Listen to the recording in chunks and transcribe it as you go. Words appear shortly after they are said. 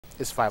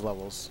is 5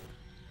 levels.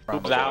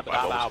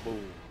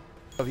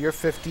 Of your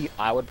 50,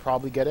 I would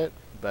probably get it,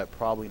 but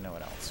probably no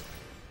one else.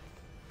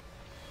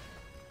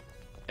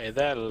 Hey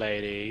there,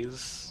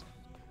 ladies.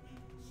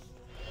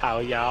 How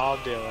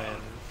y'all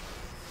doing?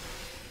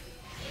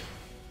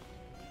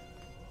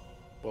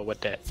 Well,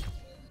 what that?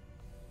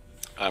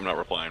 I'm not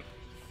replying.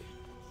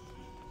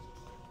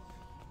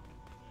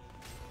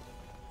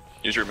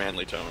 Use your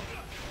manly tone.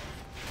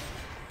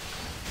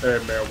 Hey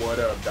man, what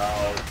up,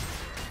 dog?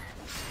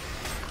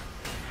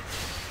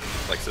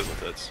 Like sizzle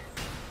tits.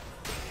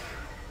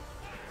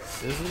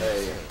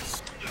 Hey.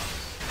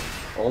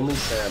 Only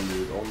Sam,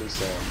 dude. Only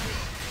Sam.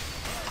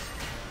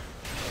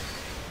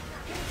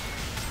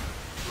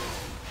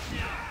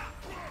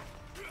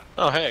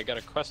 Oh, hey, I got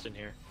a quest in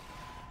here.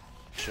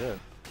 Should.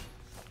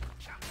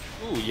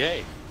 Ooh,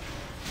 yay.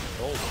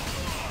 Gold.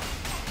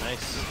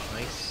 Nice,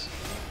 nice.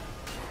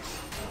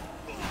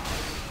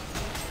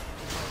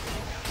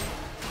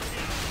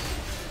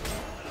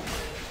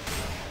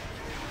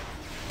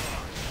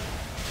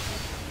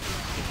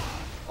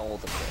 All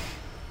the way.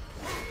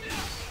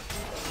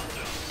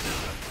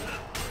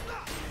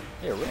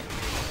 Hey, a ring.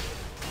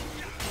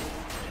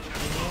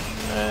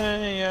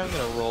 Yeah, I'm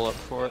gonna roll up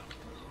for it.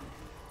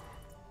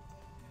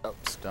 Oh,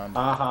 stunned.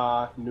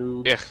 Haha,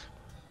 noob. Yeah.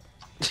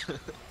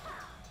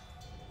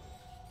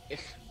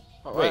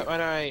 Why do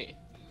I...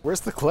 Where's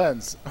the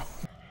cleanse?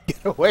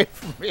 Get away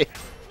from me.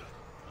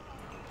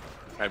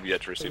 I have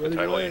yet to receive the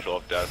title Angel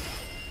of Death.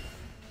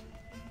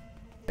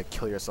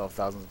 Kill yourself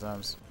thousands of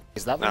times.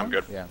 Is that the No, one? I'm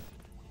good. Yeah.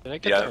 Did I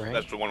get Yeah, that right?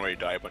 that's the one where you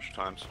die a bunch of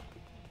times.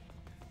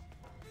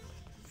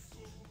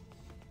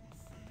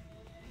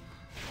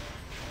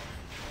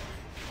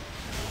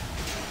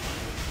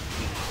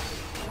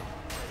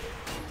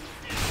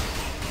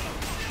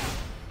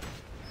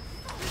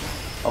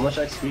 How much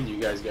XP do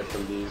you guys get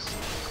from these?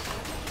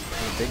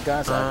 The big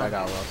guys, I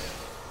got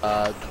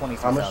low. 23,000.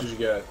 How much did you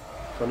get?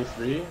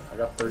 23? I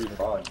got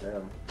 35,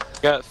 damn.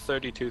 Got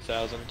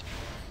 32,000.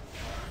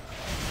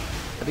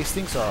 But these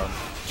things are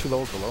 2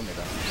 levels below me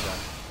then, so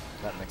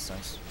that makes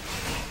sense.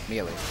 Me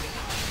at least.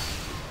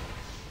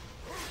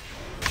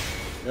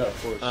 Yeah,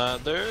 of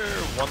course. They're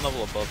 1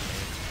 level above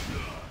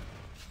me.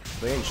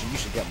 But yeah, you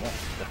should get more,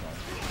 definitely.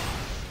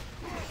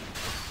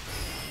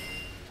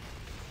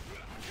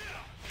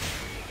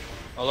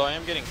 Although I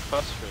am getting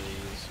quests for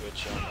these,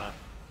 which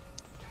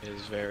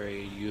is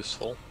very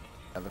useful.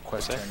 And the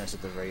quest turn is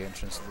at the very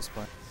entrance of this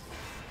point.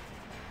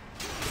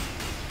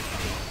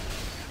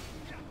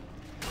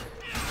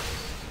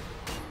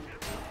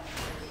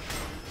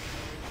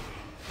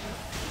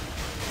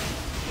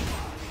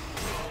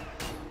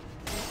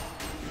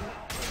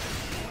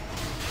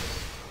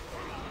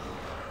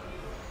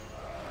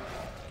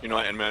 You know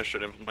what Enman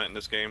should implement in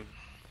this game?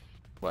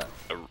 What?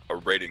 A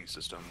rating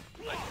system,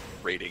 like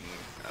rating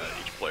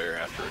each player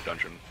after a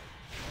dungeon.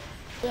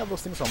 They have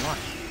those things online.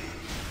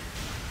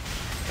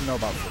 I don't know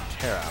about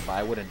for Tera, but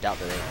I wouldn't doubt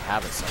that they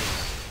have it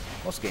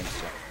somewhere. Most games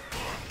do.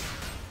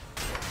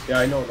 Yeah,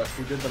 I know, like,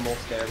 who did the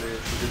most damage,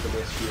 who did the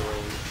most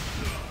healing.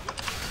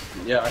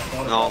 Yeah, I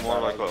thought No, about more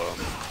that. like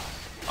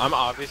a I'm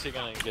obviously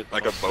gonna get the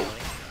like a most vote.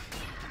 healing.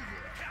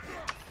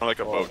 More like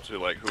a vote to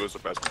like who was the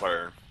best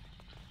player.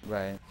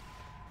 Right.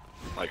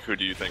 Like who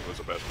do you think was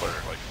the best player?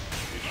 Like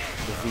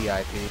The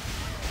VIP.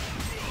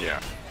 yeah.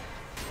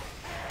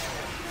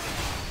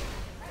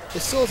 It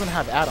still doesn't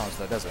have add-ons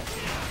though, does it?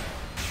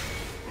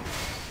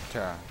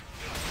 Tera.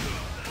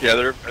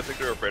 Yeah, I think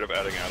they're afraid of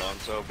adding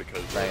add-ons though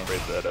because they're Right.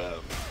 afraid that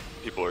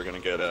people are gonna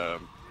get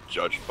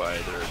judged by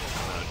their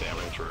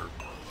damage or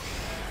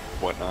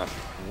whatnot.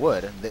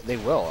 Would. They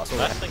will. That's The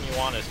what last thing you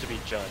want is to be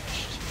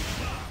judged.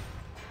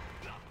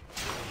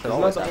 they're Isn't that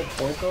always the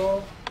whole point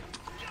though?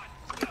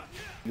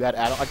 You add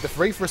add-on, like the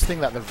very first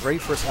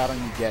add-on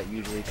you get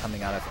usually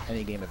coming out of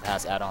any game that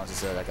has add-ons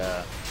is like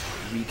a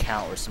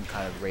recount or some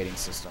kind of rating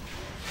system.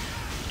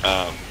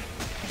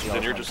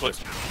 Then you're just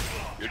looking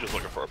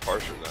for a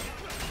parser then.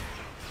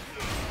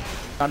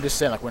 I'm just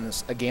saying, like when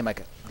it's a game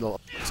like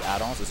it's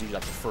add-ons, it's usually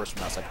like the first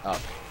one that's like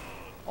up,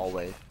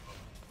 always.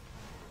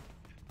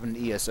 An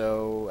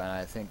ESO, and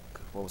I think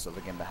what was the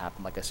other game that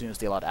happened? Like as soon as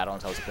they allowed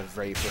add-ons, that was like the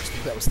very first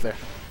thing that was there.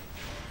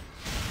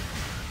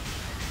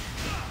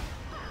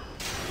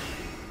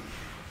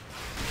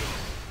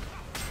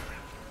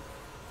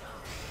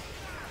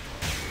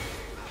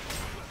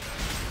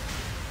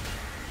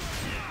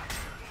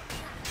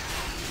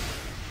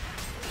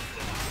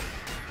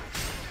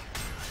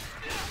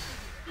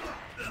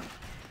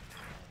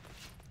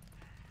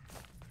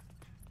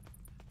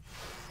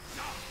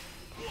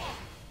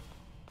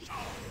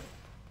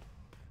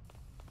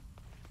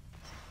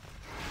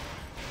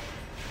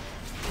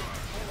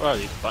 What are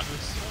these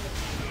buttons?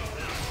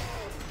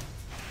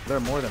 There are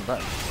more than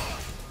buttons.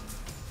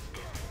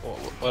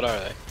 What are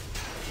they?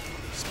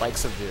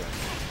 Spikes of doom.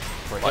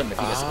 For him, if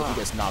he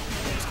gets knocked,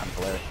 it's kind of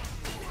hilarious.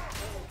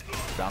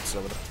 Bounces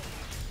over them.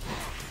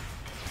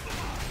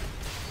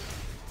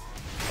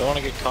 Don't want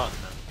to get caught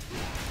in them.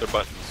 They're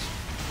buttons.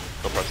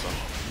 Go press them.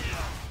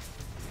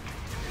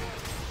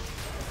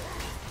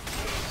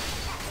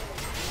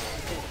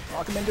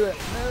 Lock him into it.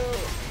 No.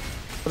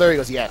 Oh, there he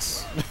goes.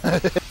 Yes.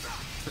 The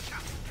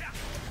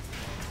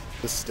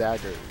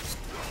staggers.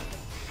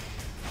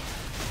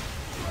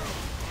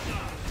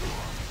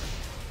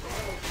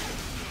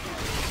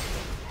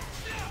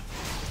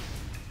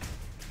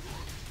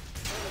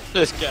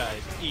 This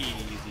guy's easy.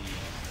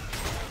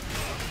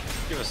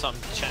 Give us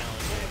something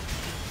challenging.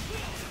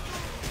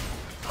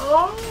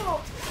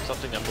 Oh!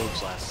 Something that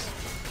moves less.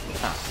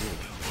 Ah,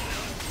 dude.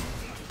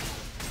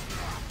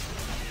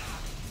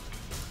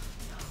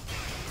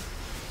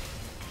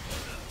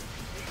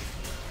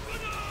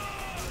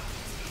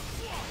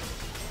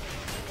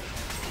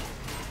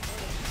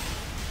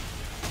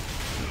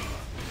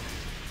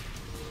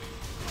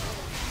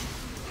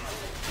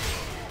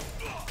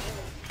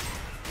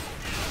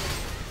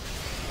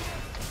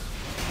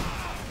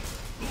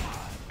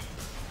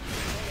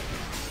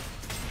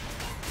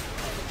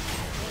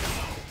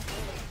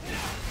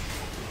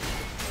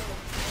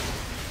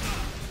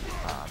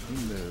 He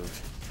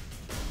moved.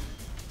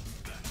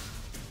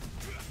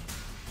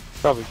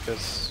 Probably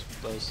because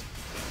those.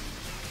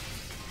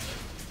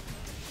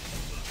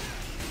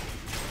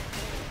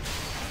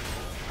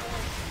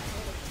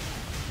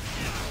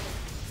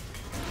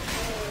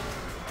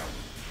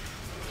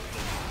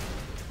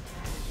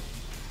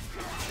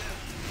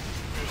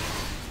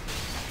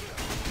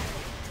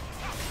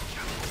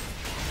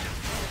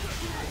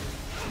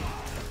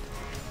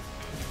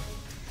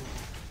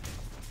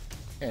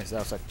 Yeah, so that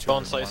was like two.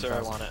 Bone Slicer,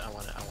 I want it, I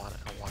want it, I want it,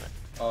 I want it.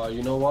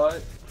 You know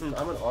what?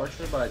 I'm an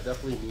archer, but I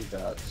definitely need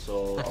that.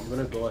 So I'm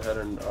gonna go ahead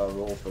and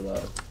roll for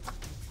that.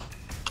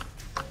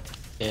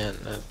 And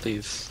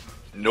please.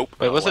 Nope.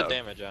 Wait, not what's the allowed.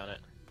 damage on it?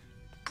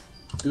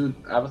 Dude,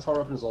 Avatar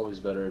weapon is always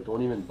better.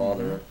 Don't even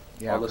bother.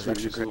 Yeah, unless you're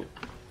because using,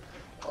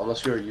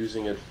 unless you're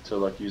using it to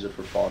like use it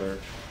for fodder.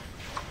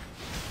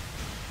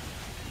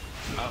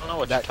 I don't know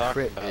what That you're talking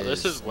crit about.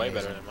 This is is way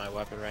better amazing. than my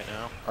weapon right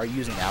now. Are you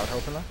using out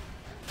open though?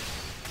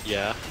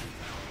 Yeah.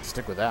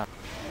 Stick with that.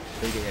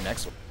 Then you get your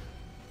next one.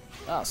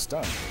 Ah,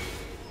 stun.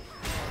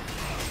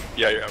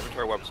 Yeah, your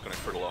Avatar weapon's gonna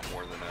crit a lot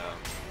more than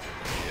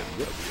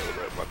the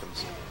other red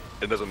weapons.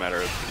 It doesn't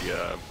matter if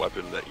the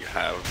weapon that you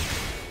have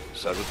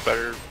says it's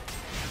better,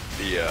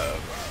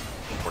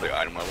 or the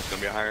item level's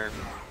gonna be higher.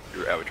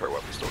 Your Avatar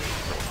weapon's still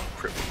gonna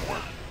crit more.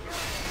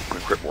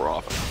 Gonna crit more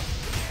often.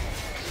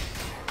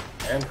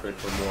 And crit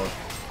for more.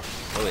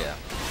 Oh yeah.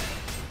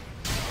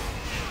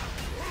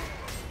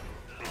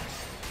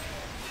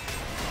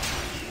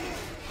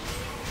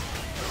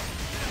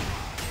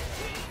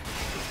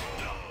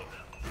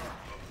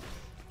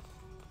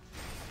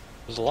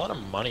 There's a lot of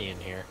money in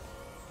here.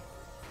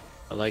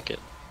 I like it.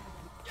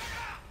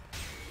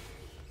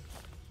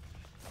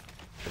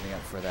 Giving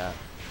up for that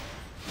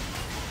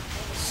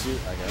suit,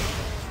 I guess.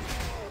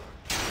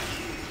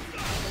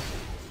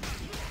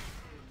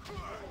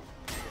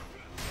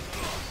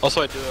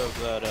 Also, I do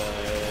have that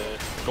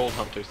gold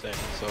hunter thing,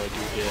 so I do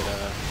get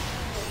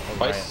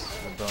twice.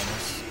 Right, the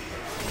bonus.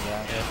 for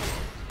that. Yeah.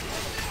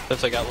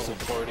 Since I got level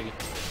 40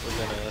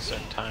 within a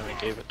certain time, it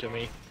gave it to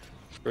me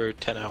for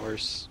 10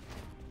 hours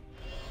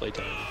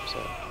playtime, so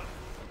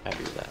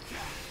happy with that.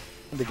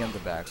 And again, the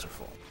bags are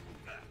full.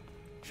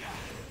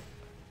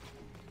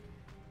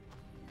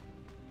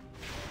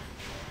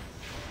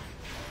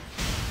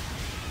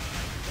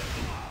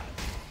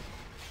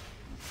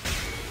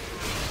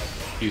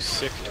 You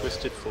sick,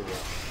 twisted fool.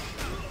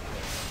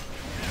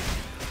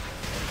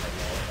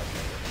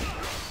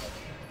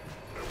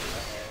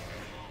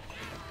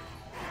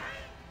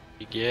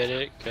 You get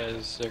it?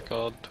 Cause they're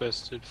called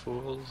twisted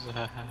fools.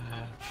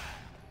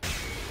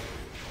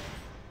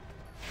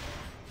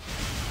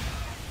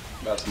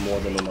 That's more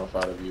than enough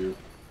out of you.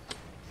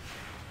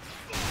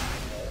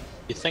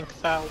 You think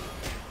thou?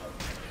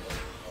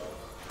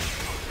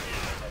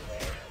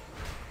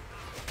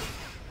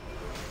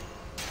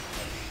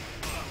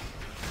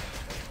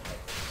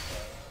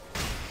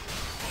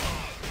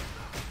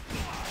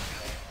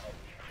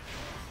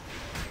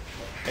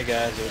 Hey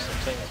guys, there's some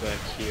things back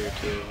here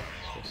too.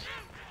 Just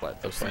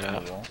What? Those point things on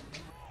out. the wall?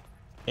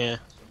 Yeah.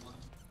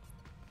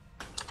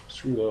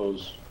 Screw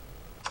those.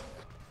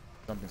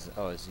 Something's.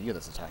 Oh, it's you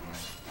that's attacking me.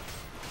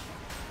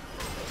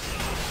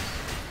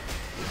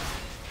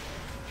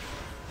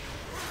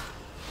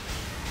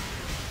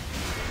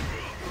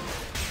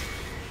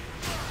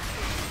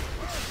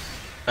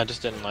 I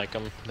just didn't like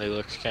them. They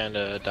looked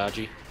kinda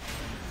dodgy.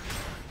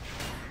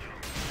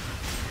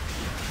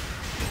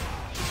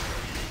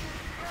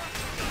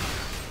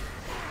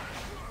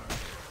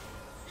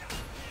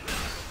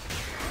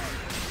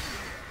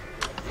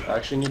 I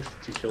actually need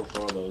to kill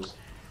 4 of those.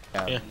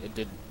 Yeah, Yeah. it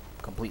did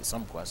complete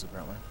some quests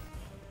apparently.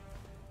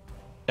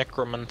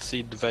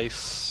 Necromancy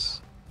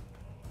device.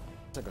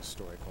 It's like a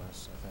story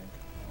quest, I think.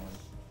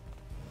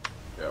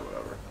 Yeah,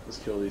 whatever. Let's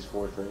kill these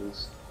 4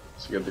 things.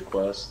 Let's get the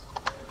quest.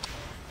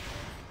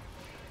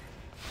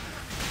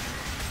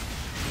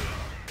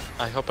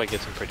 I hope I get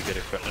some pretty good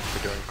equipment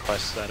for doing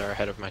quests that are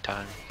ahead of my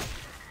time.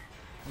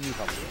 You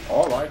probably will.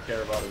 All I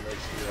care about is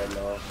XP right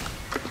now.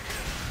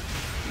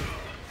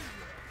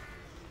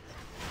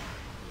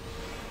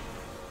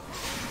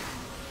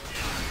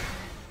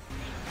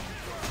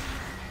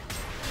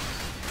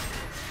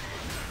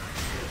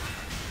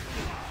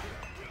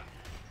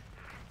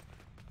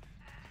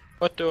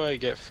 What do I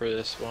get for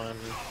this one?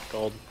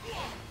 Gold.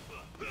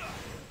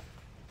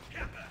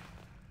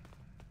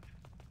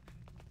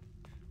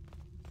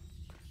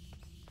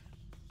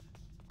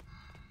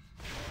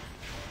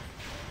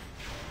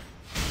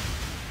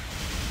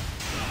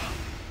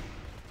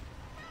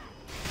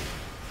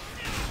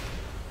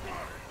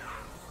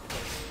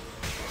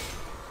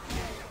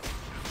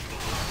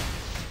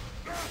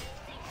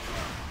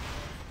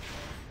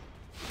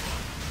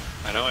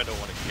 I know I don't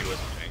want to queue as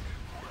a tank,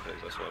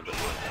 because that's what I've been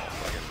doing all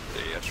fucking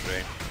day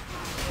yesterday.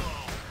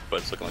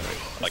 But it's looking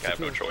like I have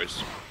no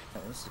choice.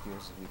 Yeah, this is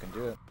good, so you can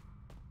do it.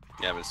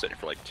 Yeah, I've been sitting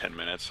for like 10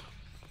 minutes.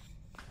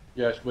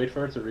 Yeah, wait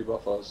for her to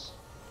rebuff us.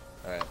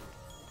 Alright.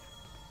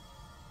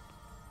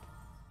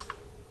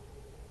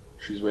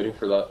 She's waiting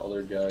for that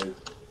other guy.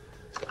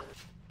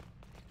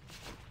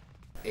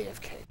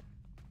 AFK.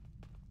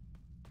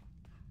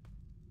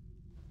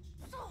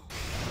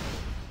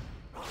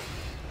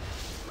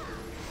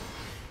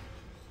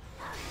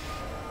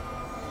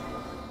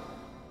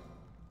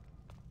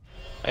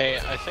 Hey,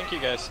 I think you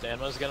guys'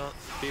 stamina's gonna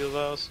be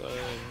low, so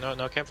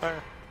no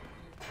campfire?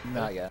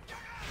 Not yet.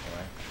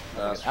 Anyway.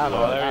 That's Out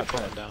Oh, of there it. you put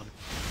them down.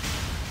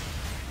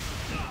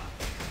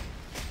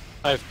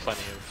 I have plenty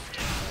of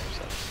campfires,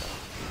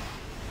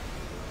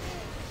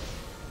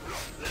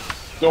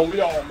 so. Don't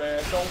we all,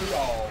 man? Don't we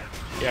all?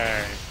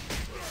 Yeah.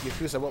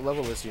 Yakuza, what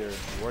level is your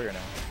warrior now?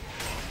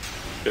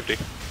 50.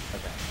 Okay.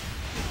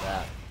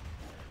 That.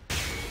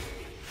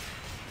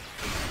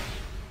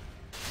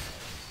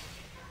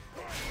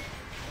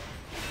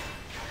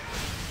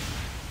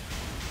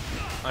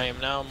 I am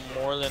now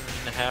more than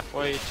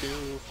halfway to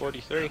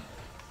 43.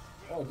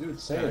 Oh, dude,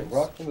 same. Nice.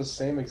 We're up in the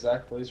same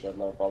exact place right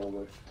now,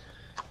 probably.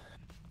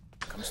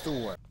 Comes to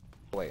war.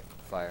 Wait,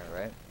 fire,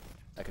 right?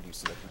 I could use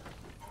selecting.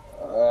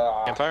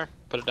 Campfire?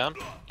 Put it down?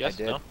 Yes? I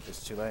did. No?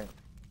 It's too late.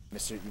 You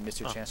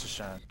missed your chance to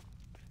shine.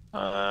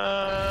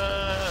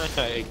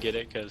 I get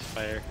it, because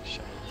fire.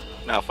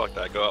 Now fuck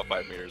that, go out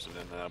 5 meters and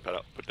then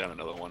put down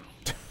another one.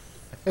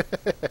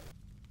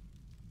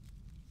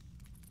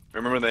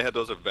 Remember when they had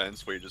those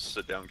events where you just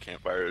sit down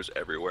campfires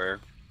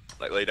everywhere?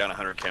 Like lay down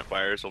 100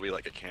 campfires, there'll be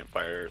like a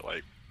campfire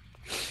like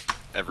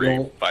every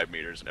Well, 5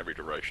 meters in every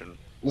direction.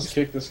 Let's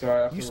kick this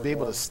guy after You used to we're be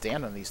able done. to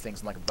stand on these things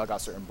and like bug out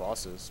certain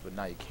bosses, but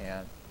now you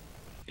can't.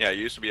 Yeah,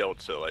 you used to be able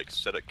to like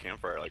set a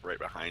campfire like right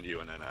behind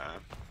you and then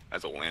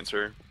as a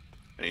lancer,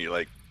 and you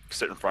like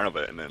sit in front of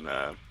it and then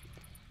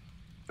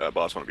the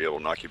boss won't be able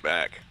to knock you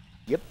back.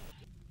 Yep.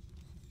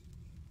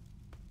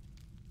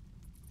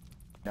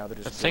 Now they're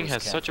just That thing doors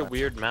has such a campfires.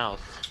 weird mouth.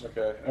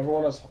 Okay,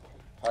 everyone is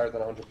higher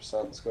than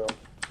 100%. Let's go.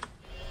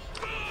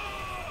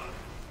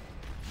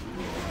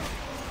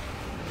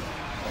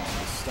 That's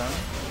the stun.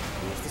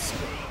 Here's the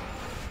skill.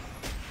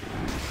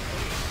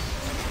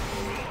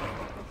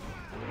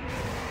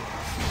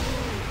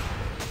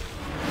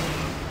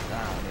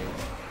 Ah,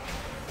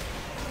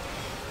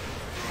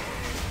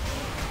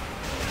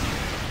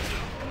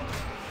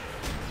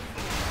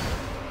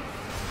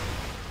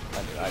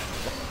 dude. I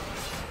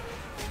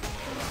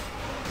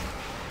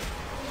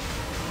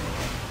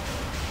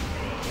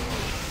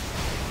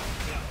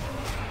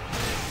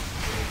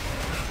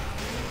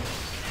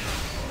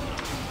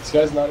This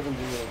guy's not even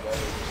doing any damage.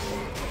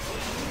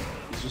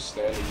 He's just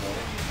standing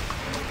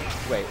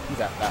there. Wait, who's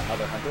that? That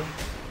other hunter?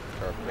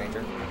 Or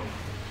ranger?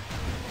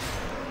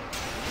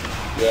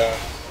 Yeah.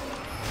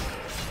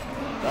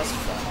 That's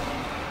fun.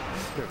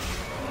 Good.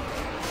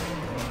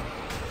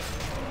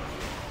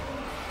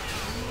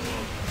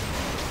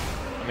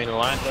 I mean, the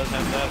line does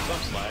have to have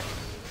some slack.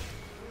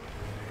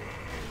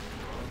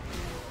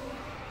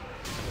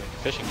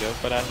 Fishing joke,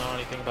 but I don't know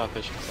anything about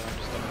fishing, so I'm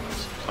just gonna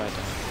quiet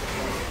down.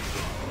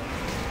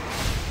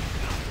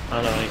 I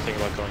don't know anything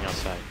about going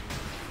outside.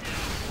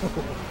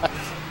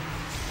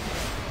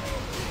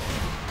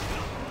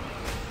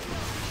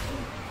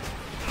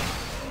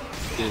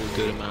 Did a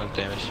good amount of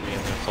damage to me.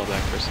 I'm gonna fall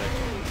back for a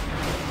second.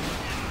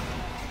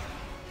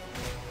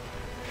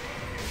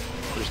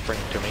 Just bring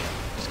it to me.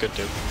 It's good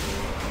too.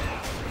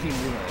 He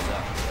knew where it was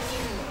at.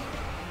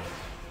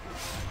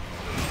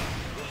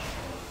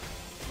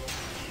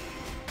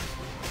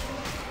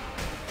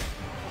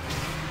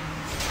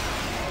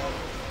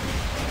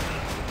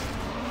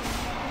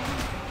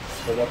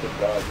 They're about to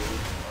die, dude.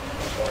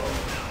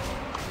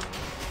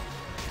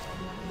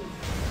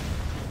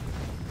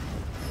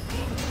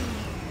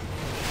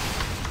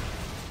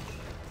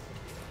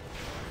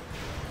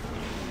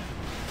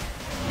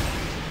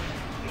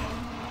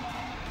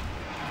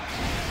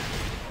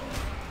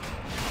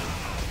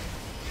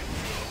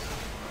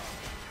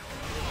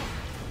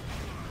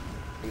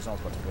 He's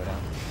almost about to go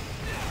down.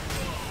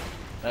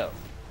 Oh,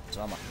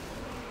 Zama.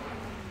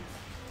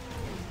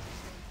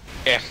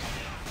 Yeah.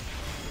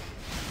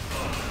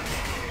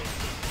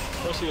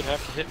 Of course, you would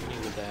have to hit me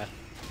with that.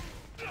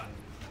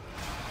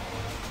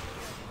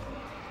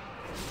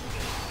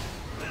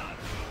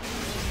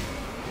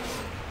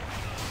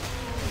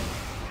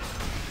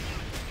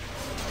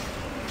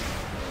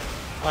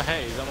 Oh,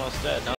 hey, he's almost dead.